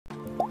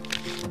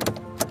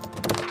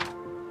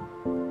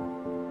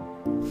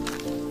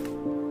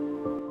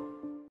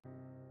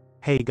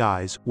Hey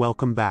guys,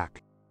 welcome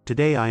back.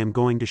 Today I am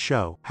going to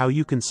show how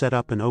you can set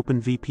up an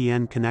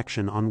OpenVPN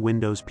connection on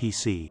Windows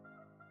PC.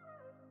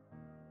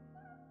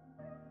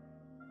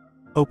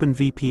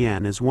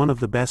 OpenVPN is one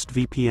of the best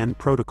VPN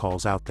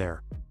protocols out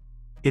there.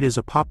 It is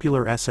a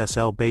popular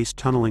SSL-based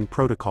tunneling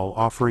protocol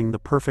offering the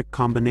perfect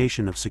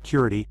combination of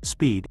security,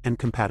 speed, and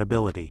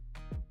compatibility.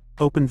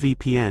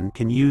 OpenVPN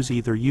can use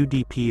either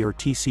UDP or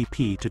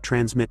TCP to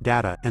transmit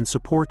data and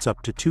supports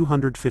up to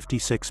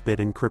 256-bit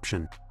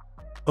encryption.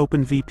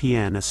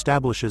 OpenVPN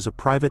establishes a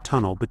private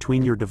tunnel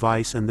between your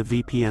device and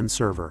the VPN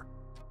server.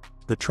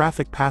 The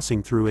traffic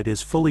passing through it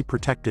is fully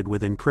protected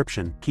with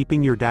encryption,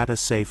 keeping your data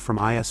safe from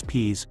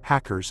ISPs,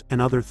 hackers,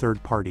 and other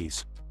third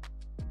parties.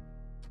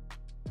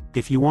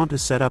 If you want to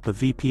set up a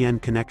VPN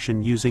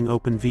connection using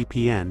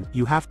OpenVPN,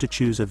 you have to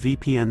choose a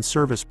VPN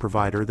service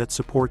provider that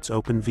supports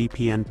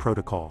OpenVPN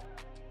protocol.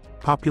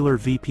 Popular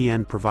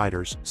VPN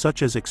providers,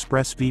 such as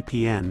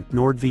ExpressVPN,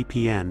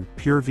 NordVPN,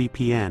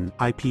 PureVPN,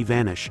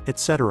 IPVanish,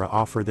 etc.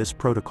 offer this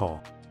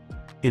protocol.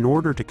 In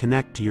order to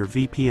connect to your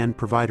VPN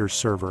provider's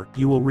server,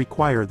 you will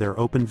require their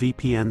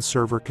OpenVPN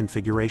server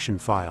configuration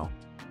file.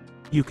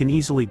 You can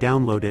easily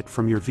download it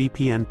from your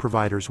VPN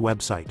provider's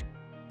website.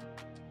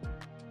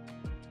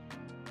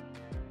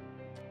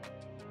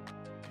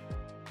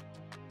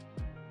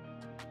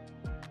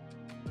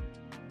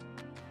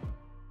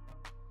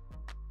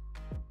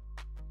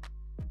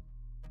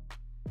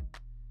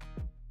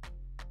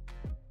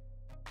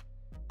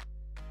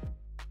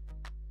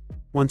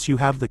 Once you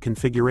have the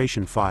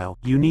configuration file,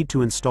 you need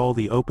to install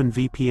the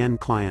OpenVPN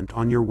client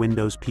on your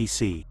Windows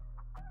PC.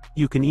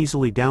 You can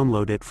easily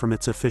download it from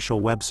its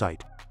official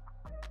website.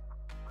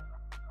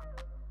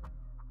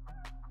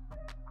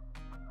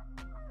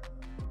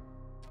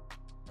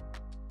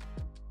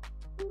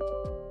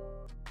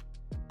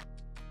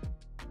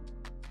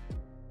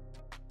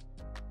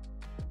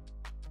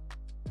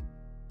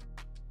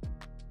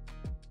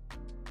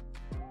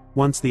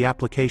 Once the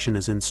application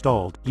is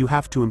installed, you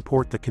have to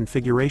import the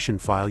configuration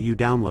file you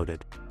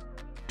downloaded.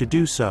 To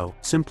do so,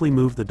 simply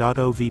move the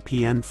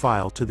 .ovpn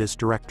file to this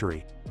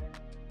directory.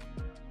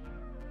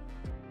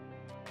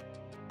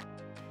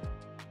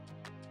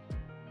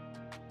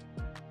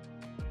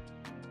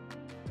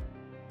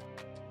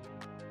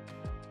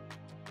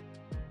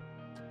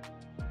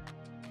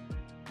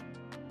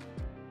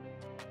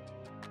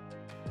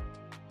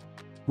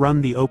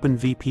 Run the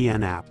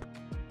OpenVPN app.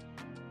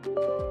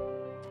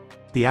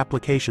 The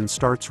application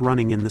starts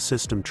running in the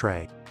system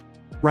tray.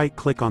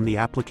 Right-click on the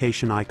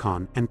application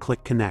icon and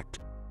click Connect.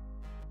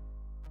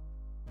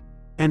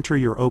 Enter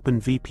your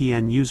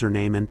OpenVPN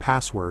username and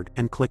password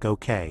and click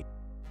OK.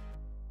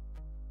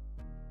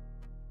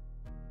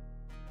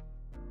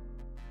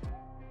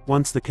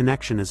 Once the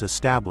connection is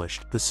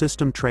established, the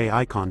system tray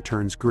icon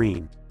turns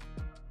green.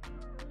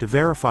 To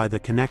verify the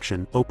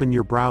connection, open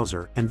your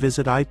browser and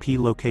visit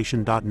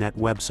iplocation.net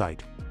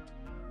website.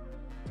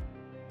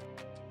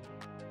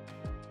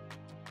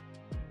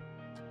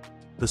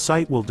 The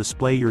site will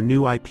display your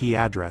new IP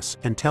address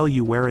and tell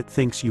you where it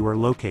thinks you are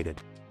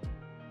located.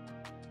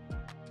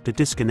 To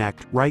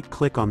disconnect,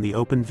 right-click on the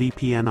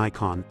OpenVPN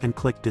icon and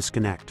click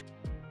Disconnect.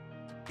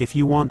 If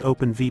you want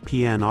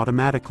OpenVPN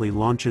automatically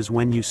launches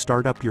when you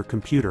start up your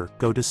computer,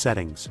 go to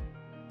Settings.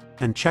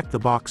 And check the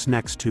box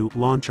next to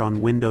Launch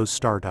on Windows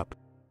Startup.